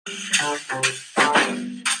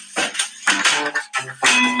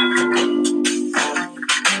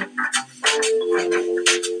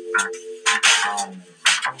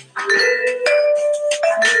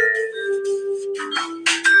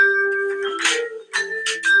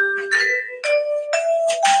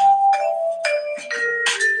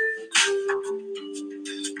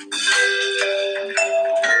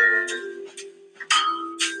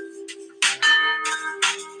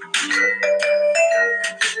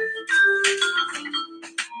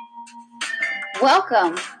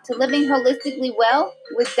Welcome to Living Holistically Well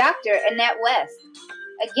with Dr. Annette West.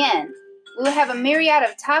 Again, we will have a myriad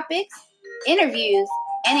of topics, interviews,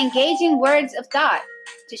 and engaging words of thought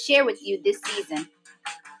to share with you this season.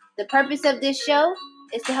 The purpose of this show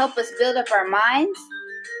is to help us build up our minds,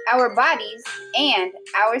 our bodies, and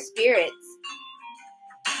our spirits.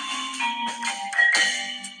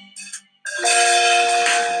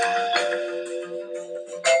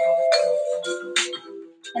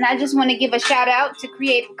 And I just want to give a shout out to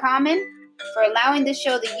Creative Commons for allowing the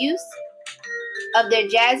show the use of their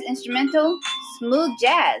jazz instrumental, Smooth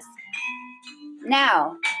Jazz.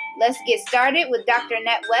 Now, let's get started with Dr.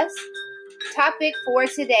 Annette West's topic for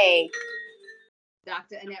today.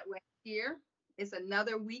 Dr. Annette West here. It's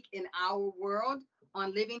another week in our world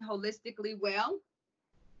on Living Holistically Well.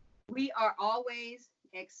 We are always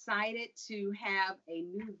excited to have a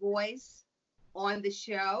new voice on the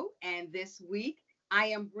show, and this week I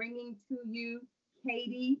am bringing to you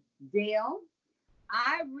Katie Dale.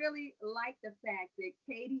 I really like the fact that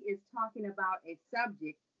Katie is talking about a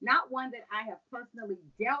subject, not one that I have personally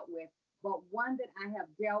dealt with, but one that I have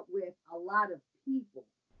dealt with a lot of people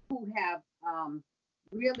who have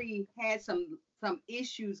really had some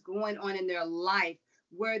issues going on in their life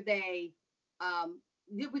where they,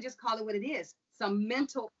 we just call it what it is, some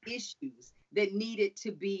mental issues that needed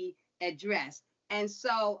to be addressed. And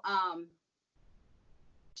so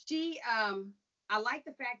I like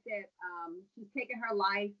the fact that she's taking her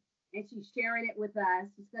life and she's sharing it with us.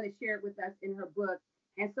 She's going to share it with us in her book.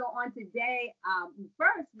 And so on today,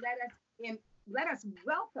 first, let us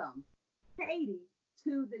welcome Katie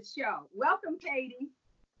to the show. Welcome, Katie.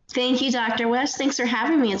 Thank you, Dr. West. Thanks for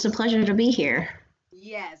having me. It's a pleasure to be here.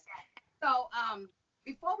 Yes. So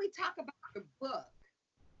before we talk about your book,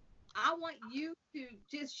 I want you to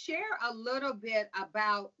just share a little bit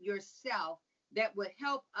about yourself that would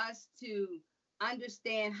help us to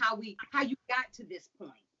understand how you got to this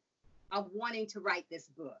point of wanting to write this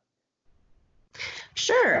book.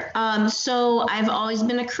 Sure. So I've always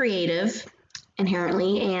been a creative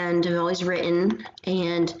inherently, and I've always written.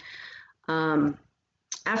 And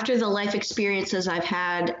after the life experiences I've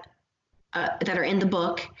had that are in the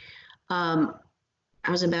book, I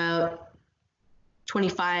was about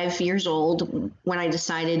 25 years old when I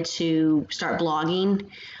decided to start blogging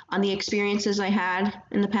on the experiences I had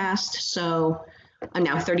in the past. So I'm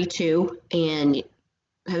now 32 and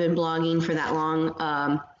have been blogging for that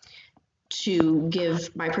long to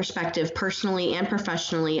give my perspective personally and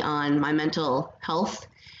professionally on my mental health,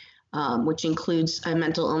 which includes a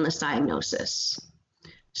mental illness diagnosis.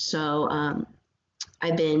 So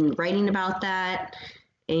I've been writing about that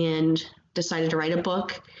and decided to write a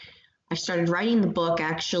book. I started writing the book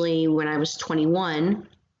actually when I was 21,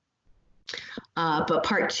 but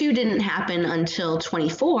part 2 didn't happen until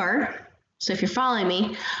 24. So if you're following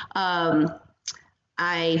me, I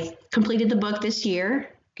completed the book this year,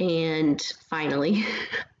 and finally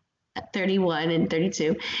at 31 and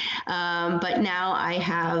 32. But now I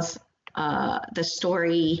have the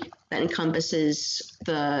story that encompasses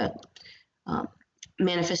the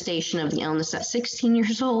manifestation of the illness at 16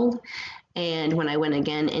 years old. And when I went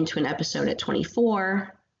again into an episode at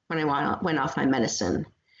 24, when I went off my medicine,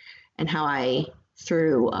 and how I,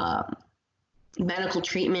 through medical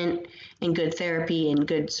treatment and good therapy and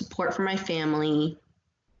good support from my family,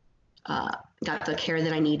 got the care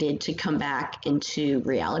that I needed to come back into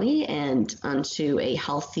reality and onto a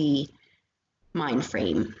healthy mind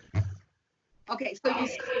frame. Okay, so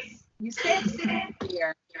you said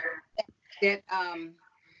here that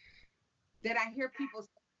I hear people say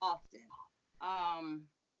often. I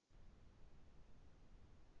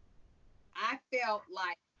felt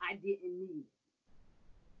like I didn't need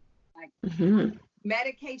it. Like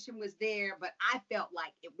medication was there, but I felt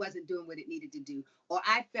like it wasn't doing what it needed to do. Or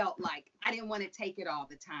I felt like I didn't want to take it all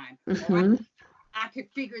the time. Or I could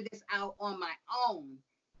figure this out on my own.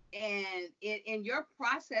 And in your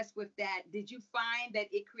process with that, did you find that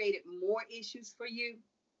it created more issues for you?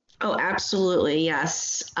 Oh, absolutely.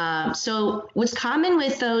 Yes. So what's common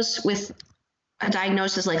with those with a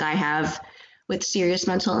diagnosis like I have with serious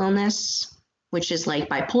mental illness which is like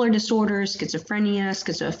bipolar disorder, schizophrenia,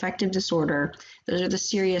 schizoaffective disorder. Those are the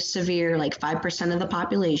serious, severe, like 5% of the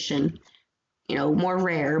population, more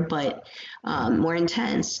rare, but more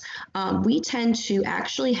intense. We tend to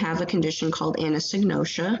actually have a condition called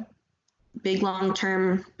anosognosia. Big long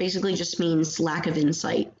term basically just means lack of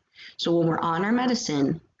insight. So when we're on our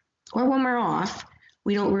medicine or when we're off,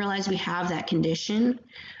 we don't realize we have that condition.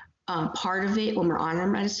 Part of it when we're on our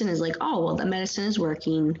medicine is like, oh, well, the medicine is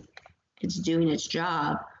working. It's doing its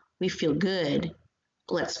job. We feel good.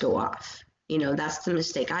 Let's go off. That's the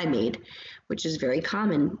mistake I made, which is very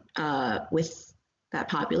common with that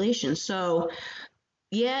population. So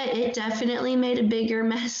yeah, it definitely made a bigger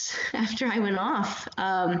mess after I went off.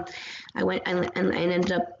 I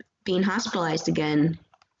ended up being hospitalized again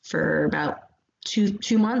for about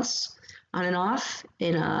two months on and off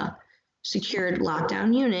in a secured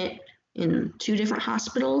lockdown unit in 2 different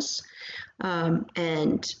hospitals.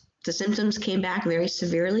 And the symptoms came back very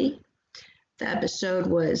severely. The episode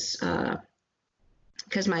was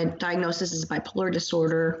because my diagnosis is bipolar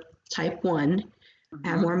disorder type 1. I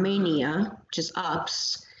have more mania, which is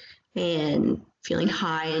ups, and feeling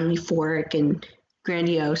high and euphoric and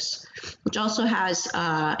grandiose, which also has,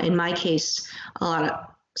 in my case, a lot of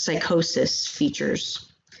psychosis features.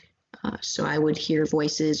 So I would hear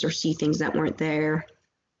voices or see things that weren't there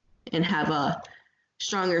and have a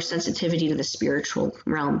stronger sensitivity to the spiritual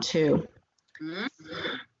realm too. Mm-hmm.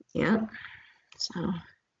 Yeah.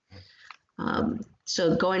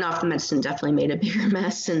 So going off the medicine definitely made a bigger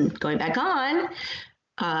mess, and going back on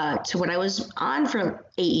to what I was on for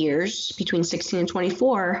 8 years, between 16 and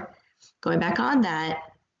 24, going back on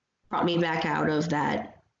that brought me back out of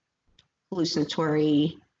that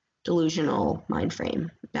hallucinatory, delusional mind frame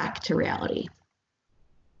back to reality.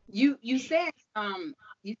 You said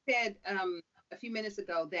a few minutes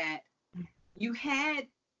ago that you had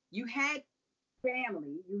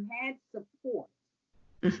family, you had support.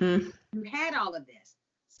 Mm-hmm. You had all of this.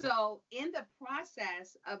 So in the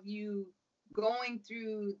process of you going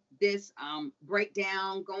through this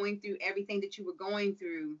breakdown, going through everything that you were going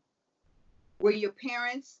through, were your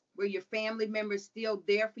parents, were your family members still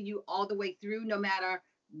there for you all the way through, no matter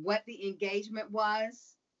what the engagement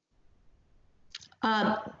was?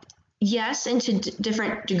 Yes, and to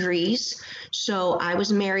different degrees. So I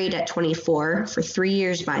was married at 24 for 3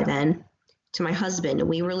 years by then to my husband, and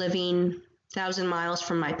we were living 1,000 miles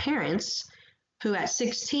from my parents, who at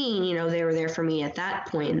 16, they were there for me at that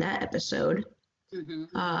point in that episode.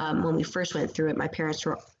 Mm-hmm. When we first went through it, my parents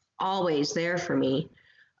were always there for me,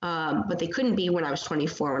 but they couldn't be when I was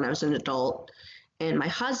 24, when I was an adult. And my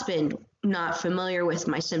husband, not familiar with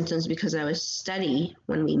my symptoms because I was steady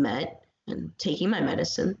when we met and taking my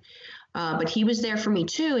medicine, but he was there for me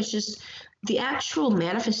too. It's just the actual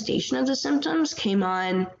manifestation of the symptoms came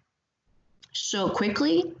on so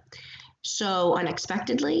quickly, so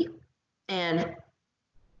unexpectedly, and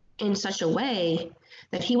in such a way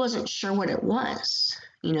that he wasn't sure what it was.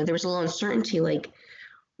 There was a little uncertainty, like,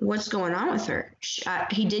 what's going on with her?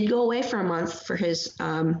 He did go away for a month for his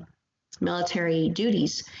military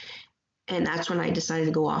duties, and that's when I decided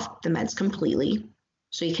to go off the meds completely.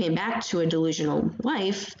 So he came back to a delusional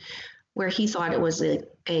life where he thought it was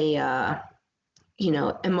a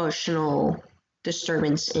emotional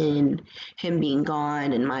disturbance in him being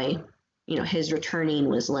gone, and my his returning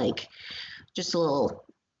was like just a little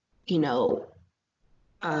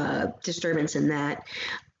disturbance in that.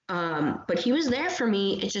 But he was there for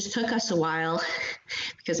me. It just took us a while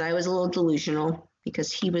because I was a little delusional,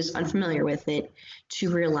 because he was unfamiliar with it, to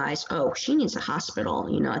realize, oh, she needs a hospital.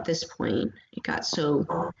 At this point, it got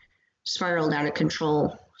so spiraled out of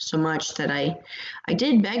control so much that I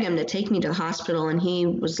did beg him to take me to the hospital, and he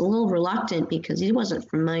was a little reluctant because he wasn't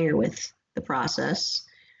familiar with the process,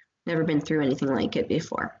 never been through anything like it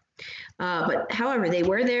before. But however, they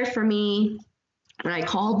were there for me when I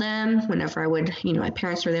called them, whenever I would, my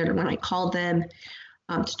parents were there when I called them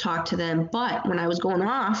to talk to them. But when I was going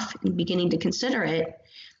off and beginning to consider it,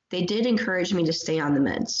 they did encourage me to stay on the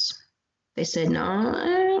meds. They said, no,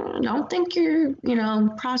 I don't think you're,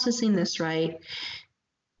 processing this right.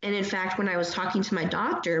 And in fact, when I was talking to my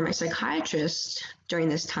doctor, my psychiatrist during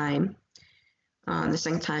this time, the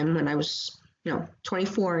second time when I was,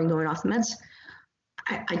 24 and going off the meds,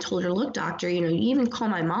 I told her, look, doctor, you even call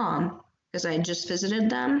my mom, because I had just visited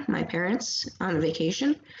them, my parents, on a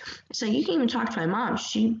vacation. I said, you can even talk to my mom.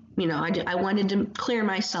 She, I wanted to clear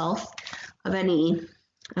myself of any,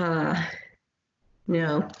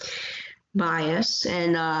 bias.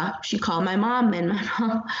 And she called my mom, and my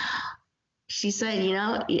mom, she said,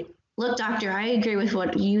 look, doctor, I agree with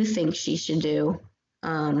what you think she should do.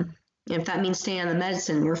 If that means staying on the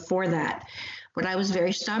medicine, we're for that. but I was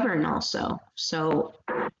very stubborn also. So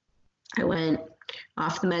I went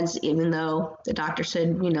off the meds, even though the doctor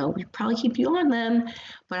said, we probably keep you on them,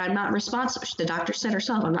 but I'm not responsible. The doctor said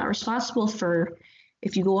herself, I'm not responsible for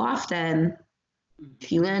if you go off them,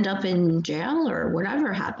 if you end up in jail or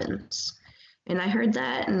whatever happens. And I heard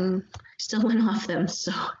that and still went off them.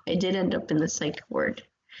 So I did end up in the psych ward.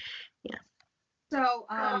 Yeah. So,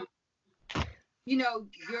 your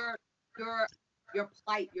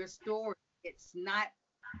plight, your story, it's not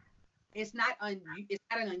an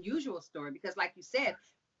unusual story, because like you said,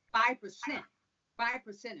 5%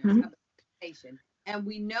 Mm-hmm. of the population. And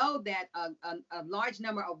we know that a large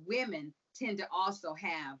number of women tend to also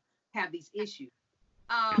have these issues.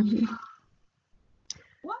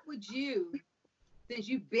 What would you, since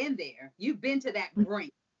you've been there, you've been to that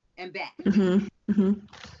brink and back,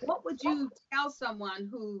 what would you tell someone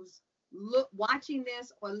who's watching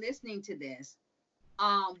this or listening to this?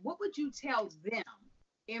 What would you tell them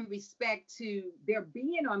in respect to their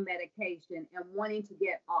being on medication and wanting to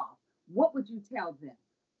get off? What would you tell them?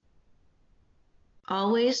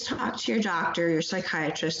 Always talk to your doctor, your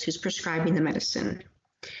psychiatrist who's prescribing the medicine.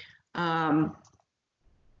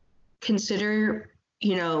 Consider,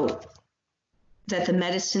 that the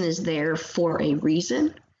medicine is there for a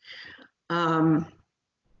reason.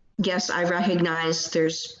 Yes, I recognize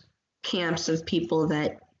there's camps of people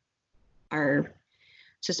that are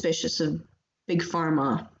suspicious of big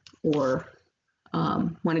pharma or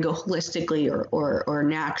want to go holistically or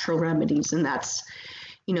natural remedies, and that's,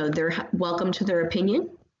 they're welcome to their opinion.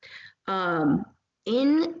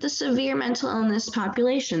 In the severe mental illness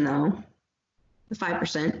population, though, the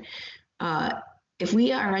 5%, if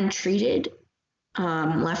we are untreated,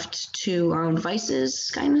 left to our own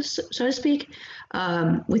devices, kind of, so to speak,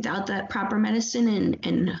 without that proper medicine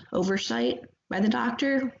and oversight by the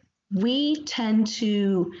doctor, we tend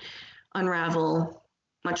to unravel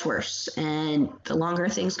much worse. And the longer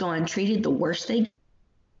things go untreated, the worse they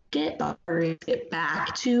get, the harder to get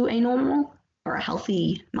back to a normal or a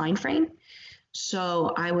healthy mind frame.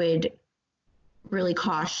 So I would really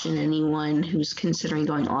caution anyone who's considering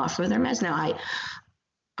going off of their meds. Now, I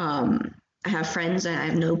have friends and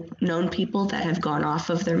I've known people that have gone off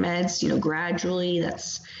of their meds, gradually.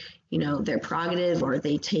 That's, their prerogative, or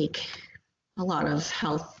they take a lot of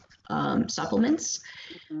health supplements.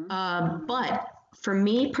 But for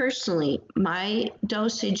me personally, my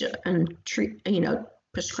dosage and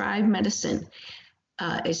prescribed medicine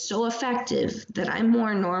is so effective that I'm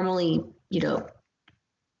more normally,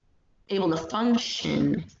 able to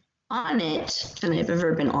function on it than I've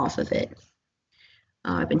ever been off of it.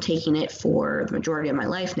 I've been taking it for the majority of my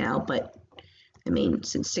life now, but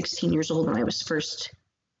since 16 years old when I was first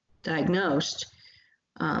diagnosed,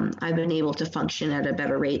 I've been able to function at a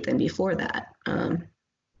better rate than before that, and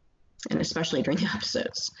especially during the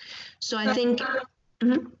episodes. So I think...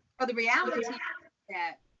 So the reality is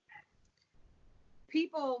that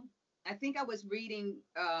people, I think I was reading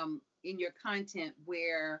in your content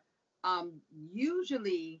where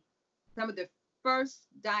usually some of the first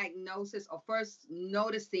diagnosis or first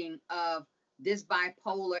noticing of this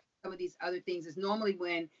bipolar, some of these other things, is normally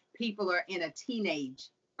when people are in a teenage.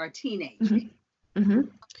 And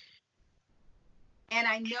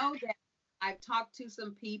I know that I've talked to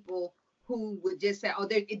some people who would just say, oh,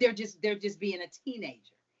 they're just being a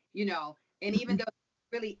teenager, and even though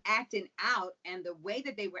they're really acting out, and the way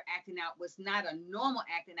that they were acting out was not a normal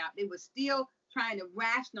acting out, they were still trying to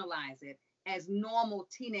rationalize it as normal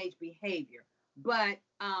teenage behavior. But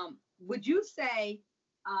would you say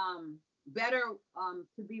better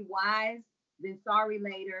to be wise than sorry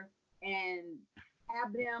later, and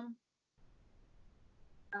have them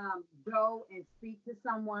go and speak to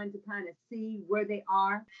someone to kind of see where they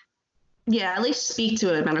are? Yeah, at least speak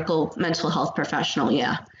to a mental health professional.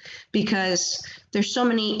 Yeah, because there's so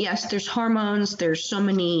many, there's hormones, there's so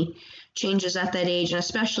many changes at that age, and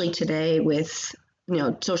especially today with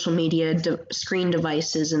social media, screen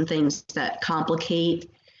devices and things that complicate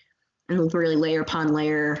and really layer upon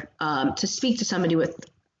layer. To speak to somebody with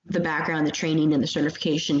the background, the training, and the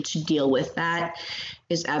certification to deal with that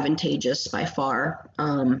is advantageous by far.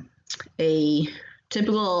 A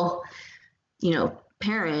typical,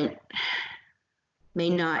 parent may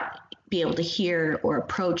not be able to hear or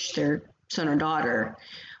approach their son or daughter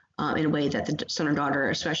in a way that the son or daughter,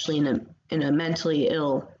 especially in a mentally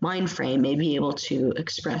ill mind frame, may be able to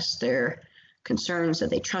express their concerns, that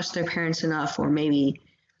they trust their parents enough, or maybe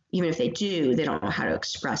even if they do, they don't know how to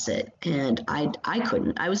express it. And I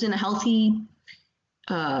couldn't. I was in a healthy,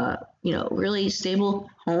 really stable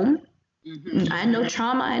home. I had no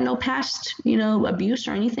trauma, I had no past, abuse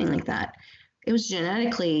or anything like that. It was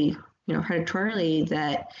genetically, hereditarily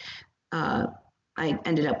that I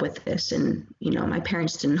ended up with this, and my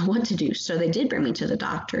parents didn't know what to do, so they did bring me to the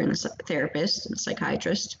doctor and the therapist and the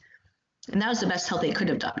psychiatrist, and that was the best help they could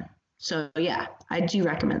have done. So yeah, I do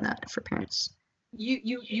recommend that for parents.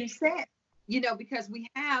 You said, because we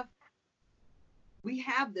have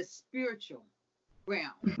the spiritual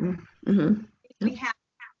realm. Mm-hmm. Mm-hmm. We have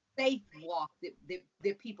faith walk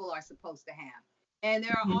that people are supposed to have, and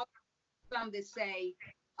there are also some that say,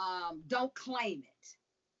 don't claim it,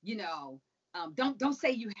 don't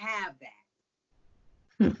say you have that.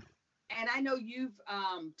 And I know you've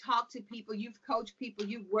talked to people, you've coached people,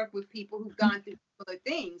 you've worked with people who've gone through other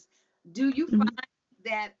things. Do you find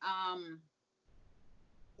that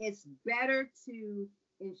it's better to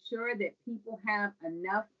ensure that people have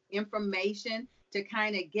enough information to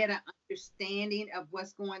kind of get an understanding of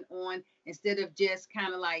what's going on, instead of just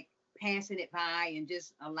kind of like passing it by and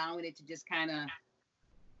just allowing it to just kind of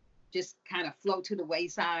float to the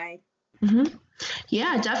wayside? Mm-hmm.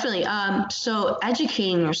 Yeah, definitely. So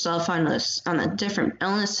educating yourself on the different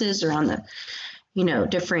illnesses, or on the,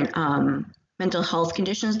 different mental health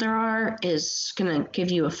conditions there are, is going to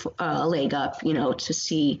give you a leg up, to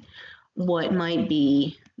see what might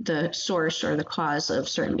be the source or the cause of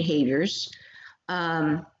certain behaviors.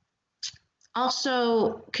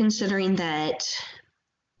 Also considering that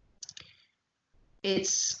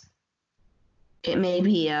it may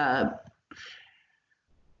be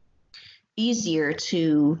easier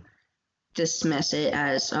to dismiss it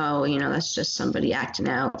as, oh, that's just somebody acting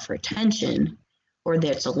out for attention, or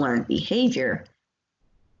that's a learned behavior.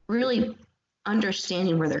 Really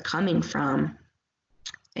understanding where they're coming from.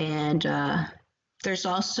 And there's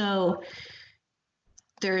also,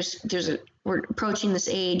 we're approaching this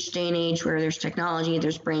day and age where there's technology,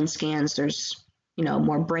 there's brain scans, there's,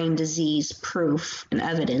 more brain disease proof and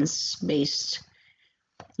evidence-based,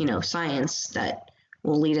 science that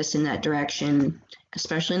will lead us in that direction,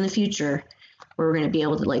 especially in the future, where we're going to be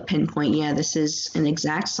able to pinpoint, yeah, this is an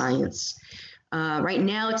exact science. Right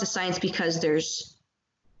now it's a science because there's,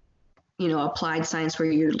 applied science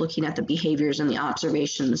where you're looking at the behaviors and the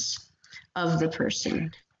observations of the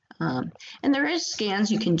person. And there is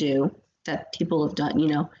scans you can do that people have done,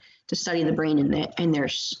 to study the brain in their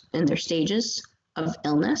stages of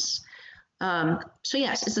illness. So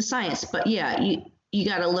yes, it's a science, but yeah, you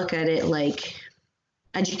got to look at it like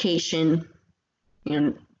education,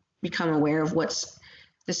 become aware of what's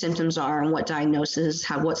the symptoms are and what diagnoses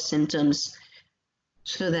have what symptoms,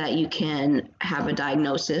 so that you can have a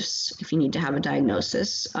diagnosis if you need to have a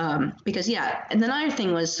diagnosis. Because yeah, and then another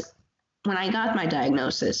thing was, when I got my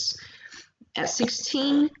diagnosis at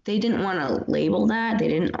 16, they didn't want to label that. They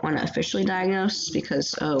didn't want to officially diagnose,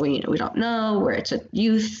 because, we don't know, where it's a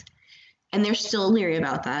youth, and they're still leery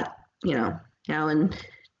about that. Now in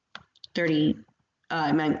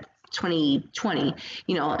 2020,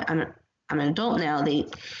 I'm an adult now. They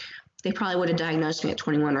probably would have diagnosed me at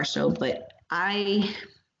 21 or so, but I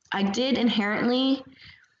did inherently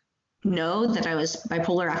know that I was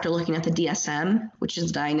bipolar after looking at the DSM, which is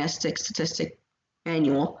the Diagnostic Statistic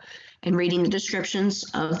Manual, and reading the descriptions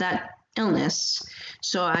of that illness.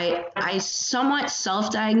 So I somewhat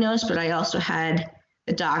self-diagnosed, but I also had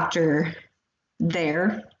a doctor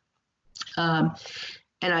there. And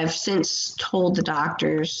I've since told the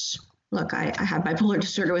doctors, look, I have bipolar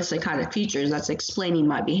disorder with psychotic features. That's explaining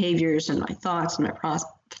my behaviors and my thoughts and my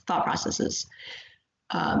thought processes.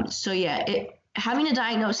 So yeah, having a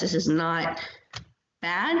diagnosis is not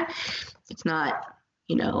bad. It's not,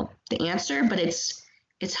 the answer, but it's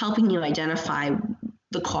helping you identify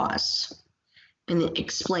the cause, and it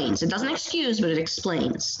explains. It doesn't excuse, but it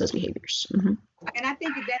explains those behaviors. Mm-hmm. And I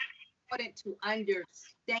think that's important to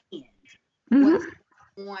understand what's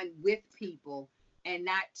on with people, and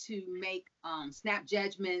not to make snap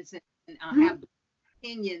judgments and have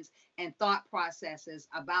opinions and thought processes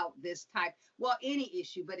about this type, any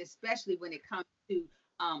issue, but especially when it comes to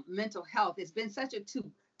mental health. It's been such a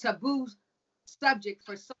taboo subject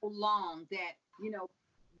for so long that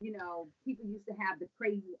people used to have the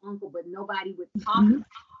crazy uncle, but nobody would talk.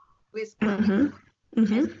 Whisper.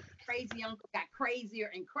 Crazy uncle got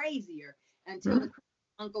crazier and crazier until the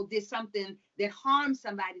uncle did something that harmed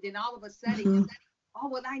somebody. Then all of a sudden, oh,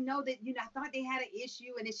 well, I know that, I thought they had an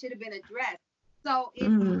issue and it should have been addressed. So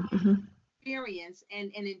in experience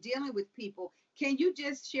and in dealing with people, can you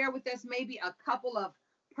just share with us maybe a couple of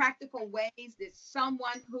practical ways that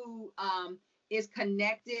someone who is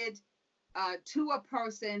connected to a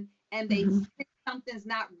person and they think something's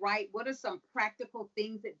not right, what are some practical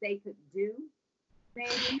things that they could do,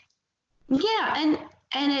 maybe? Yeah,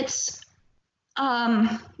 and it's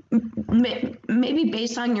maybe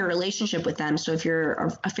based on your relationship with them. So if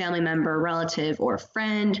you're a family member, relative, or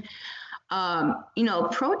friend,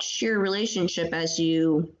 approach your relationship as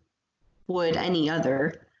you would any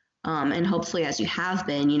other, and hopefully as you have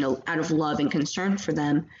been, out of love and concern for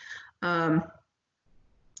them.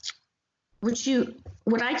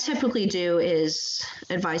 What I typically do is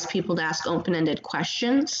advise people to ask open-ended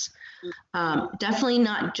questions. Definitely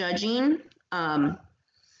not judging.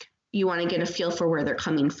 You want to get a feel for where they're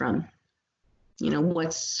coming from.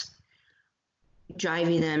 What's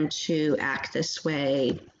driving them to act this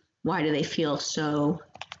way? Why do they feel so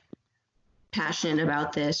passionate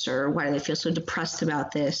about this, or why do they feel so depressed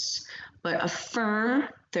about this? But affirm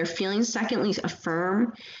their feelings. Secondly,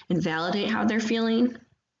 affirm and validate how they're feeling.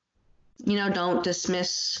 Don't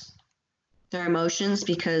dismiss their emotions,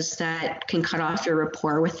 because that can cut off your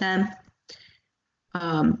rapport with them.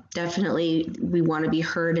 Definitely, we want to be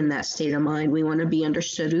heard in that state of mind. We want to be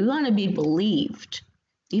understood. We want to be believed,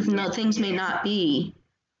 even though things may not be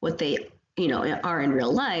what they, are in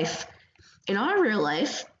real life. In our real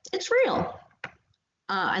life, it's real.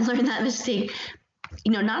 I learned that mistake,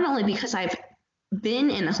 not only because I've been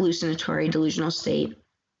in a hallucinatory delusional state,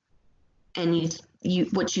 and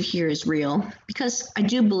what you hear is real, because I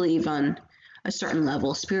do believe on a certain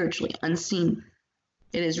level, spiritually, unseen,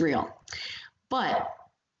 it is real. But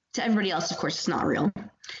to everybody else, of course, it's not real.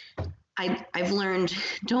 I've learned,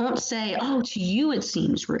 don't say, oh, to you it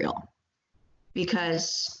seems real,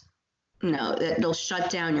 because they'll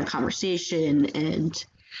shut down your conversation and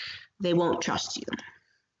they won't trust you.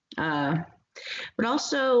 But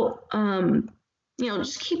also,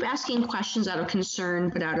 just keep asking questions out of concern,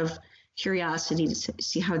 but out of curiosity to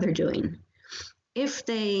see how they're doing. If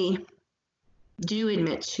they do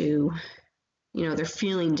admit to, they're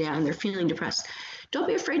feeling down, they're feeling depressed, don't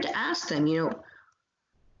be afraid to ask them,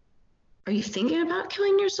 are you thinking about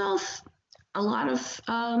killing yourself? A lot of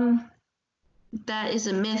that is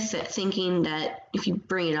a myth, that thinking that if you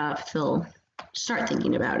bring it up, they'll start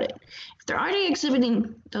thinking about it. If they're already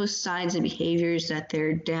exhibiting those signs and behaviors, that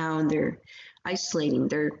they're down, they're isolating,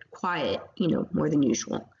 they're quiet, more than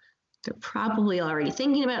usual, they're probably already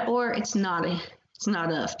thinking about it, or it's not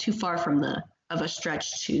too far of a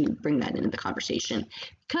stretch to bring that into the conversation.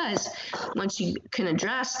 Because once you can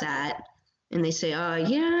address that, and they say,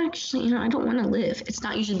 yeah, actually, I don't want to live, it's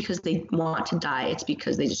not usually because they want to die. It's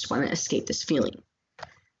because they just want to escape this feeling.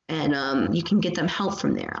 And you can get them help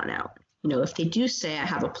from there on out. If they do say, I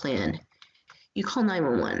have a plan, you call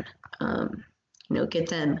 911. Get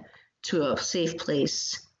them to a safe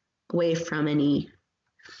place, away from any,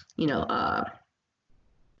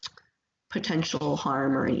 potential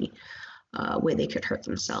harm or any way they could hurt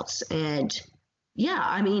themselves. And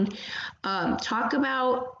talk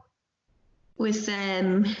about with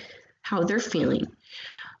them how they're feeling.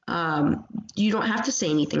 You don't have to say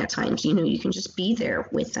anything at times. You can just be there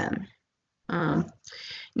with them.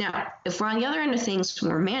 Now, if we're on the other end of things, when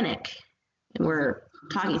we're manic and we're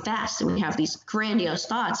talking fast and we have these grandiose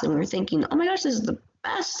thoughts and we're thinking, oh my gosh, this is the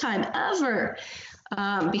best time ever,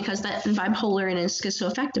 because that in bipolar and in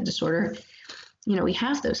schizoaffective disorder, we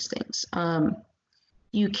have those things.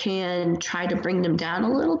 You can try to bring them down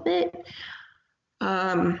a little bit,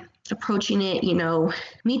 approaching it,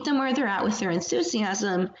 meet them where they're at with their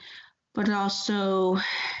enthusiasm, but also,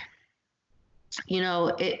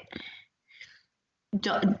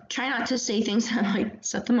 try not to say things that might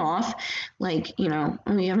set them off, like, oh,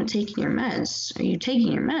 you haven't taken your meds. Are you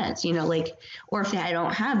taking your meds? Or if they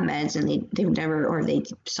don't have meds and they've never, or they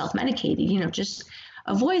self-medicated, just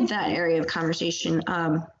avoid that area of conversation.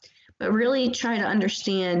 But really try to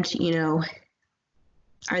understand,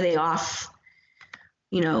 are they off,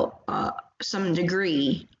 some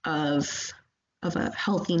degree of a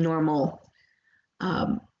healthy, normal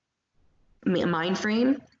mind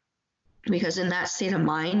frame. Because in that state of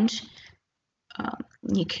mind,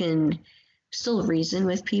 you can still reason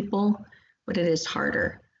with people, but it is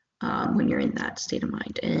harder when you're in that state of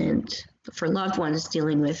mind. And for loved ones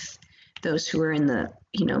dealing with those who are in the,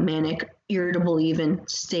 manic, irritable even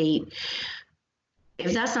state,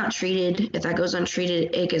 if that's not treated, if that goes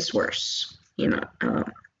untreated, it gets worse.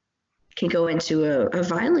 Can go into a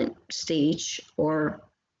violent stage, or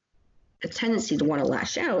a tendency to want to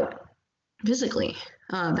lash out physically.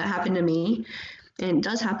 That happened to me, and it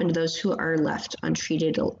does happen to those who are left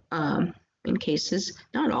untreated in cases.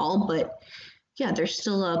 Not all, but yeah, there's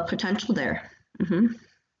still a potential there. Mm-hmm.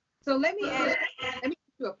 So let me ask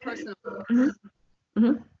you a personal question.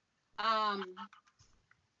 Mm-hmm.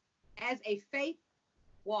 As a faith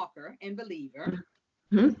walker and believer,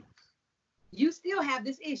 mm-hmm. you still have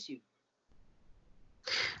this issue.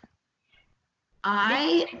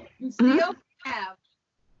 You still have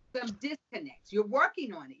some disconnects. You're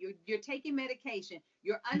working on it. You're taking medication.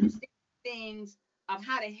 You're understanding things of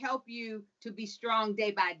how to help you to be strong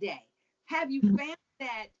day by day. Have you found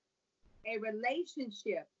that a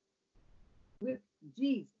relationship with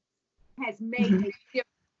Jesus has made a difference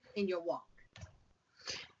in your walk?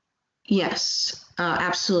 Yes,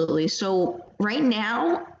 absolutely. So right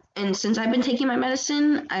now, and since I've been taking my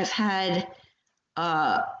medicine, I've had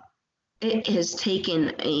it has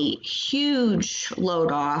taken a huge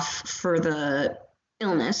load off for the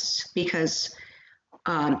illness because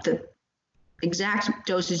the exact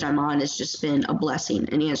dosage I'm on has just been a blessing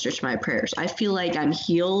and answer to my prayers. I feel like I'm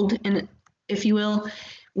healed, if you will,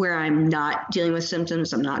 where I'm not dealing with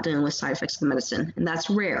symptoms, I'm not dealing with side effects of the medicine, and that's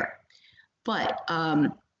rare. But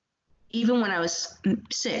even when I was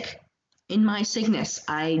sick, in my sickness,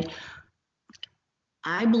 I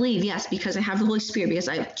believe, yes, because I have the Holy Spirit, because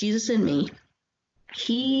I have Jesus in me,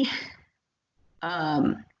 he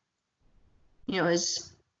has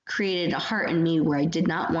created a heart in me where I did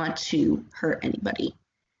not want to hurt anybody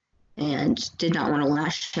and did not want to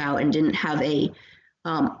lash out and didn't have a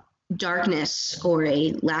darkness or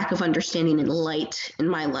a lack of understanding and light in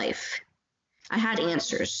my life. I had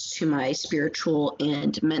answers to my spiritual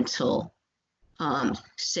and mental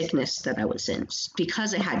sickness that I was in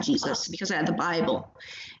because I had Jesus, because I had the Bible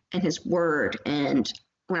and his word. And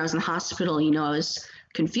when I was in the hospital, I was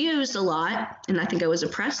confused a lot and I think I was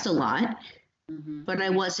oppressed a lot, but I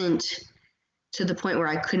wasn't to the point where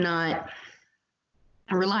I could not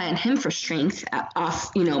rely on him for strength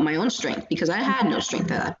off, my own strength, because I had no strength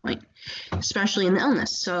at that point, especially in the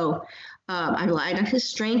illness. So I relied on his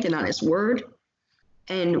strength and on his word.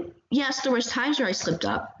 And yes, there was times where I slipped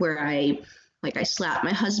up, where I slapped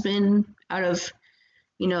my husband out of,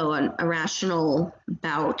 an irrational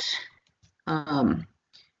bout. I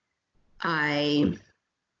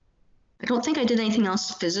don't think I did anything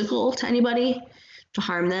else physical to anybody to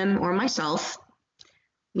harm them or myself.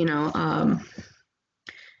 In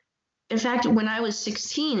fact, when I was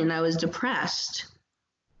 16 and I was depressed,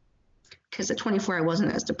 because at 24 I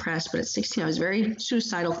wasn't as depressed, but at 16 I was very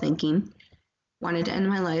suicidal thinking, wanted to end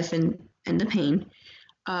my life and end the pain.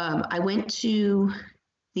 I went to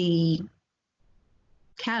the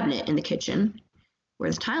cabinet in the kitchen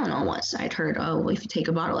where the Tylenol was. I'd heard, if you take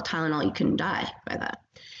a bottle of Tylenol, you can die by that.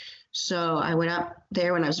 So I went up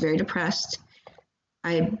there when I was very depressed.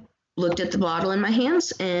 I looked at the bottle in my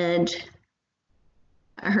hands and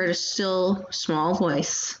I heard a still small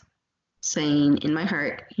voice saying in my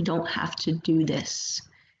heart, "You don't have to do this."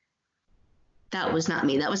 That was not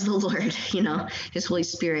me. That was the Lord, his Holy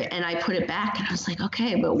Spirit. And I put it back and I was like,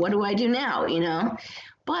 okay, but what do I do now?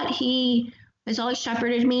 But he has always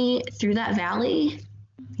shepherded me through that valley.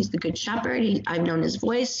 He's the good shepherd. I've known his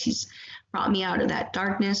voice. He's brought me out of that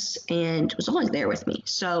darkness and was always there with me.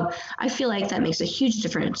 So I feel like that makes a huge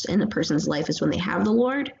difference in a person's life, is when they have the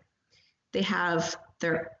Lord, they have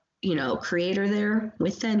their, creator there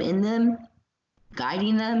with them, in them,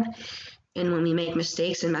 guiding them. And when we make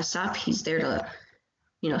mistakes and mess up, he's there to,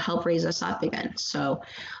 help raise us up again. So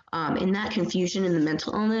in that confusion in the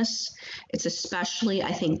mental illness, it's especially,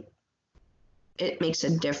 I think it makes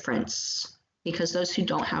a difference, because those who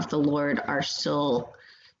don't have the Lord are still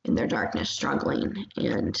in their darkness struggling,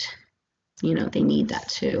 and, they need that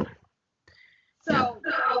too. So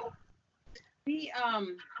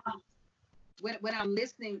when I'm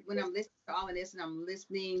listening to all of this and I'm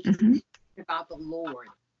listening about the Lord,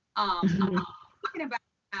 talking about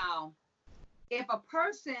how if a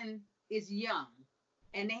person is young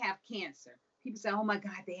and they have cancer, people say, "Oh my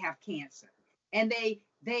God, they have cancer," and they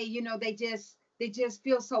just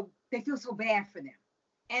feel so bad for them,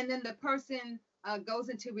 and then the person goes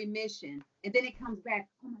into remission, and then it comes back.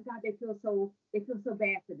 Oh my God, they feel so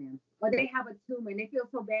bad for them, or they have a tumor and they feel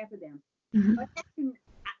so bad for them. But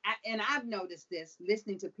and I've noticed this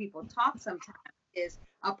listening to people talk sometimes, is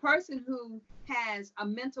a person who has a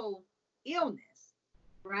mental illness,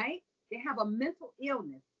 right? They have a mental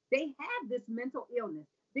illness. They have this mental illness.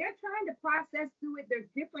 They're trying to process through it. There's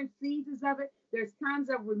different seasons of it. There's times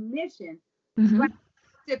of remission. But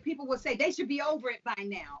people will say they should be over it by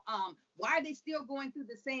now. Why are they still going through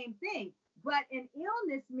the same thing? But an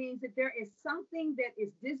illness means that there is something that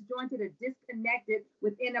is disjointed or disconnected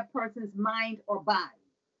within a person's mind or body.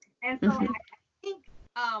 And so I think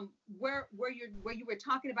where you were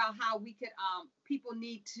talking about how we could people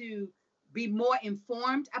need to be more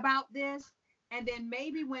informed about this, and then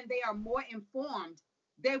maybe when they are more informed,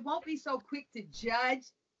 they won't be so quick to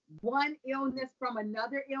judge one illness from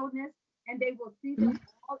another illness, and they will see them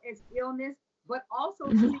all as illness, but also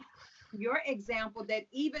see your example that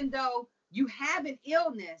even though you have an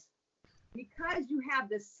illness, because you have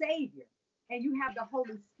the Savior and you have the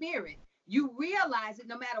Holy Spirit, you realize that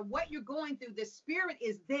no matter what you're going through, the Spirit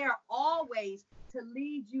is there always to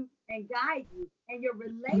lead you and guide you, and your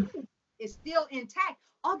relationship is still intact,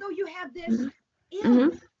 although you have this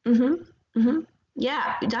illness.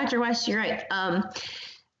 Yeah, Dr. West, you're right.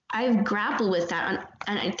 I've grappled with that,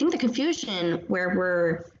 and I think the confusion where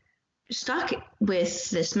we're stuck with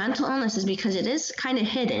this mental illness is because it is kind of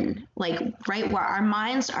hidden, like right where our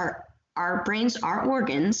minds are, our brains are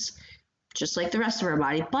organs, just like the rest of our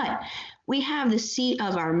body, but we have the seat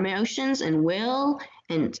of our emotions and will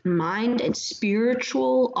and mind and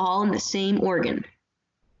spiritual all in the same organ,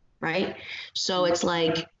 right? So it's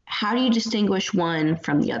like, how do you distinguish one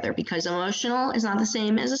from the other? Because emotional is not the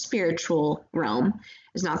same as a spiritual realm,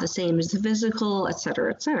 is not the same as the physical, et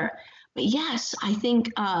cetera, et cetera. But yes, I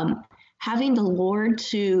think having the Lord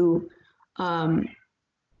to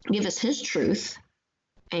give us his truth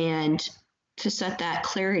and to set that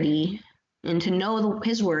clarity and to know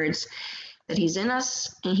his words, that he's in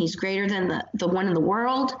us and he's greater than the one in the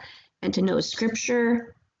world, and to know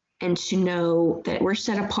scripture and to know that we're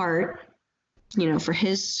set apart, for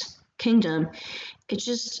his kingdom.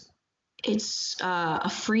 It's a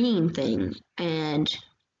freeing thing. And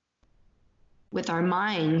with our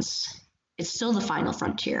minds, it's still the final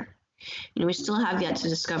frontier. We still have yet to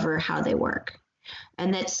discover how they work.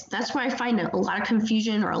 And that's why I find a lot of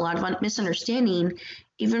confusion or a lot of misunderstanding,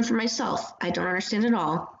 even for myself. I don't understand it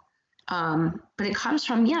all. But it comes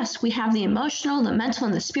from, yes, we have the emotional, the mental,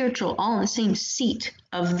 and the spiritual all in the same seat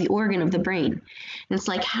of the organ of the brain. And it's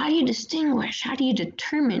like, how do you distinguish? How do you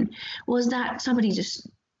determine? Well, is that somebody just,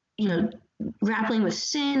 grappling with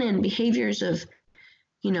sin and behaviors of,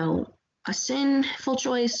 a sinful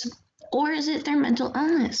choice? Or is it their mental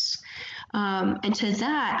illness? And to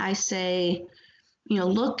that, I say,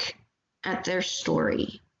 look at their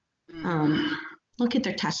story, look at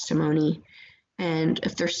their testimony. And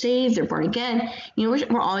if they're saved, they're born again,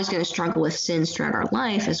 we're always going to struggle with sins throughout our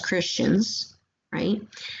life as Christians, right?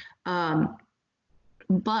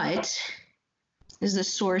 But is the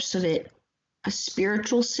source of it a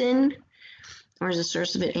spiritual sin, or is the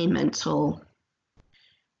source of it a mental,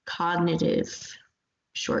 cognitive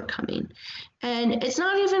shortcoming? And it's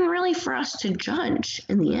not even really for us to judge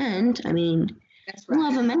in the end. I mean, That's right. We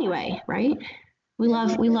love them anyway, right? We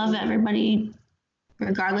love everybody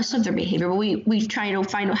regardless of their behavior, but we try to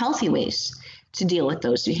find healthy ways to deal with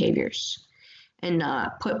those behaviors and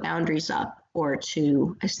put boundaries up, or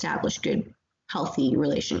to establish good, healthy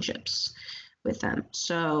relationships with them.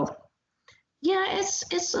 So yeah,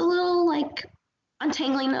 it's a little like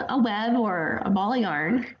untangling a web or a ball of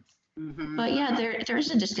yarn. But yeah,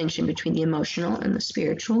 there's a distinction between the emotional and the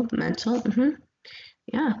spiritual, the mental.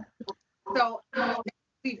 Yeah. So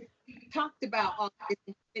we've talked about all this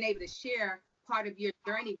and been able to share part of your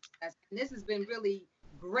journey with us. And this has been really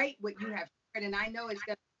great what you have shared. And I know it's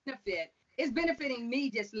going to benefit. It's benefiting me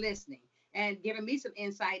just listening and giving me some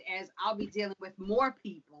insight as I'll be dealing with more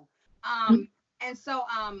people. And so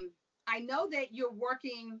I know that you're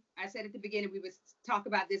working, I said at the beginning, we would talk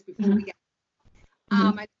about this before we got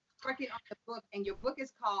I'm working on the book, and your book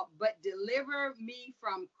is called But Deliver Me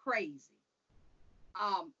From Crazy.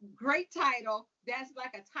 Great title. That's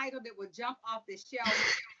like a title that would jump off the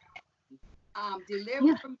shelf.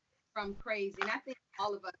 Deliver from crazy. And I think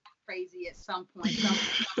all of us are crazy at some point.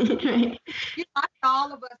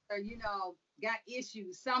 All of us are, got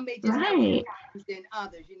issues. Some may just have more issues than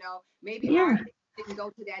others, maybe ours didn't go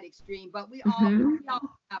to that extreme, but we all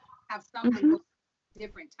have something at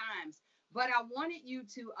different times. But I wanted you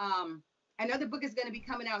to, I know the book is going to be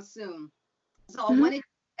coming out soon. So I wanted to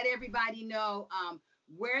let everybody know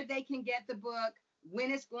where they can get the book,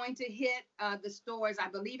 when it's going to hit the stores. I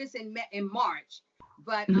believe it's in March,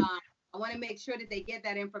 but I want to make sure that they get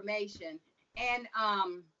that information. And I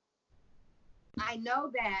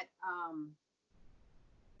know that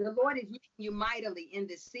the Lord is using you mightily in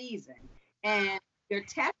this season, and your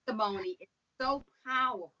testimony is so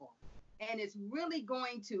powerful, and it's really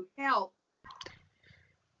going to help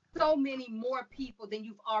so many more people than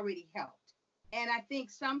you've already helped. And I think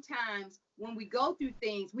sometimes when we go through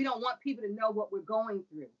things, we don't want people to know what we're going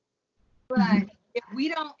through. But if we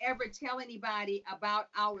don't ever tell anybody about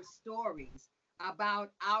our stories,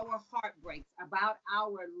 about our heartbreaks, about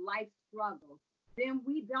our life struggles, then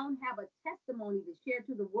we don't have a testimony to share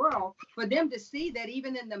to the world for them to see that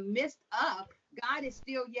even in the midst of, God is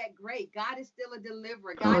still yet great. God is still a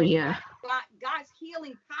deliverer. God's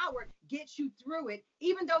healing power gets you through it.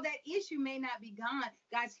 Even though that issue may not be gone,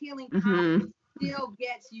 God's healing power still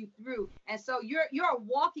gets you through. And so you're a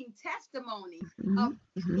walking testimony of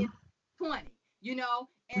 20, you know,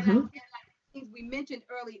 and Mhm. I feel like things we mentioned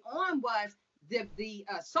early on was the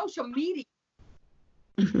social media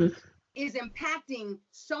Mhm. is impacting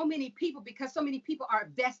so many people because so many people are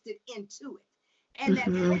vested into it. And that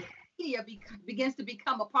Mhm. media begins to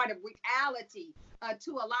become a part of reality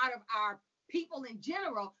to a lot of our people in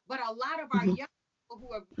general, but a lot of our Mhm. young people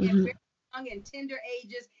who are at Mhm. very young and tender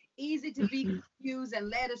ages, easy to be Mhm. confused and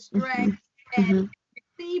led astray, Mhm. and Mhm.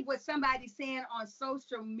 receive what somebody's saying on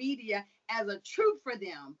social media as a truth for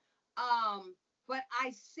them. But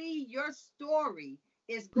I see your story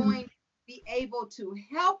is going to be able to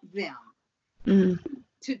help them Mhm.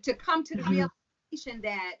 to come to the Mhm. realization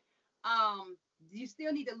that you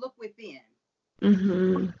still need to look within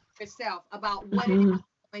Mhm. yourself about what it is Mhm. you're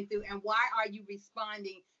going through and why are you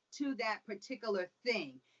responding to that particular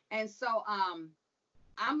thing. And so I'm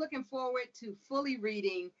looking forward to fully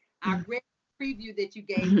reading. I read the preview that you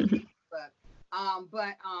gave me, but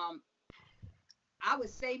I would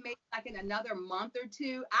say maybe like in another month or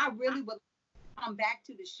two, I really would come back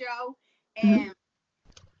to the show and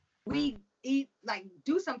we like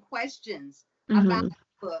do some questions about Mhm. the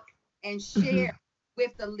book and share Mhm.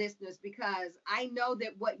 with the listeners because I know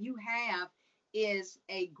that what you have is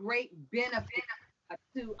a great benefit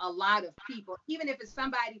to a lot of people, even if it's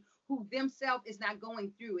somebody who themselves is not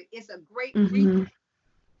going through it. It's a great resource Mhm.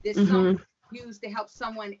 that someone Mhm. use to help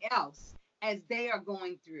someone else as they are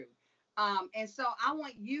going through. And so I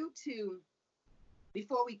want you to,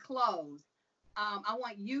 before we close, I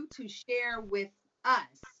want you to share with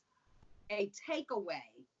us a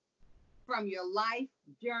takeaway from your life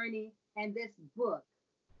journey and this book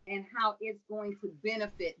and how it's going to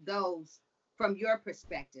benefit those from your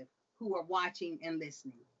perspective who are watching and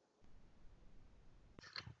listening.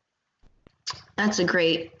 That's a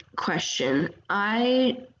great question.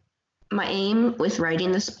 My aim with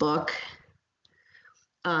writing this book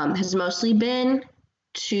has mostly been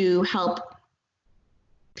to help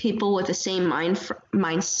people with the same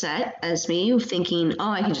mindset as me, thinking, oh,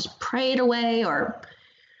 I can just pray it away, or,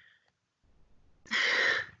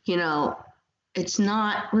 you know, it's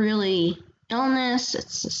not really illness,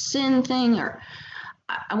 it's a sin thing, or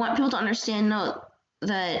I want people to understand, no,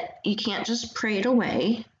 that you can't just pray it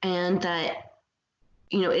away, and that,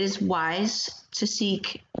 you know, it is wise to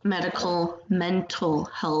seek mental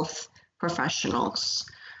health professionals.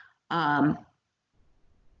 Um,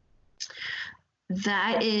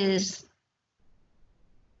 that is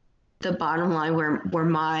the bottom line where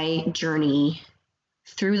my journey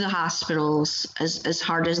through the hospitals, as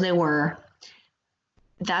hard as they were,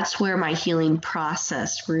 that's where my healing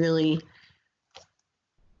process really,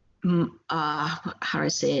 how do I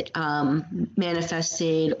say it,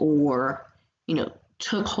 manifested or, you know,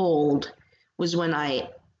 took hold, was when I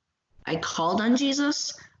called on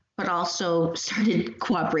Jesus, but also started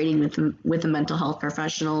cooperating with the mental health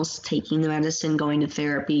professionals, taking the medicine, going to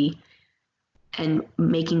therapy, and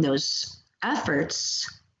making those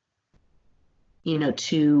efforts, you know,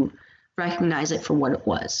 to recognize it for what it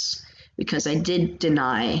was. Because I did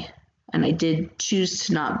deny and I did choose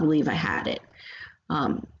to not believe I had it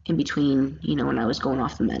in between, you know, when I was going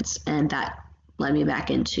off the meds. And that led me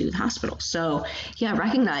back into the hospital. So, yeah,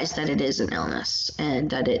 recognize that it is an illness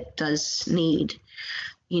and that it does need,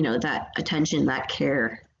 you know, that attention, that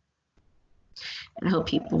care. And I hope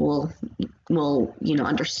people will, you know,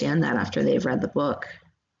 understand that after they've read the book.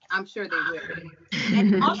 I'm sure they will.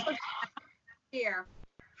 And also share,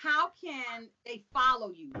 how can they follow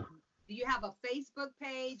you? Do you have a Facebook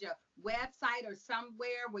page, a website, or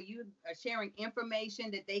somewhere where you are sharing information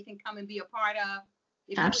that they can come and be a part of?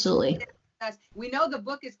 If you Absolutely. would, we know the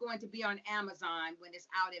book is going to be on Amazon when it's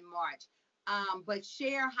out in March, but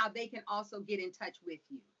share how they can also get in touch with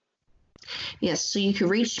you. Yes, so you can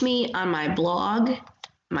reach me on my blog.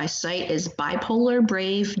 My site is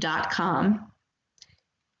bipolarbrave.com.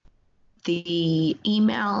 The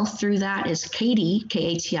email through that is Katie,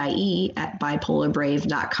 Katie, at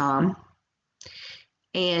bipolarbrave.com.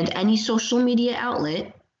 And any social media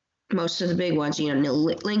outlet, most of the big ones, you know,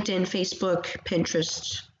 LinkedIn, Facebook,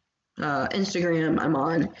 Pinterest, Instagram, I'm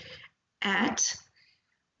on at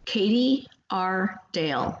Katie R.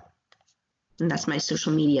 Dale. And that's my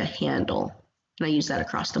social media handle. And I use that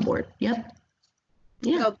across the board. Yep.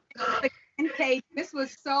 Yeah. So, again, Kate, this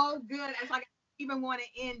was so good. It's like I even want to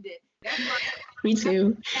end it. That's why. Me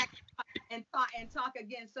too. And talk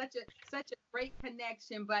again. Such a great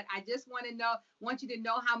connection. But I just want you to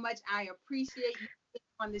know how much I appreciate you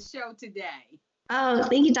on the show today. Oh,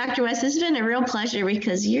 thank you, Dr. West. This has been a real pleasure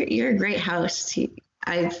because you're a great host.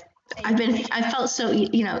 I felt so,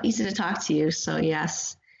 you know, easy to talk to you. So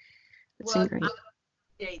yes, it's been great. I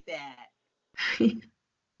appreciate that.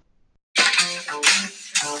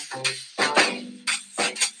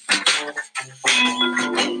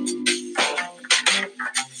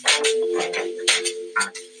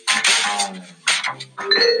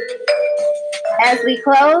 As we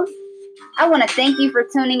close, I want to thank you for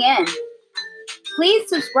tuning in. Please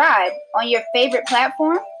subscribe on your favorite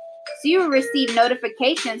platform so you will receive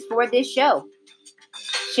notifications for this show.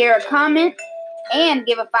 Share a comment and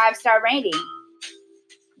give a 5-star rating.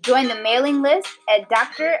 Join the mailing list at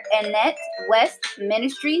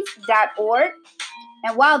drAnnetteWestMinistries.org.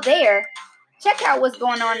 And while there, check out what's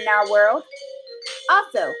going on in our world.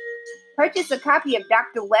 Also, purchase a copy of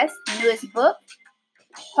Dr. West's newest book,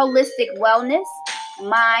 Holistic Wellness,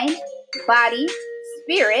 Mind, Body,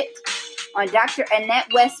 Spirit, on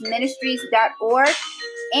drAnnetteWestMinistries.org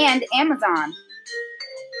and Amazon.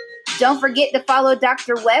 Don't forget to follow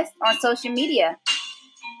Dr. West on social media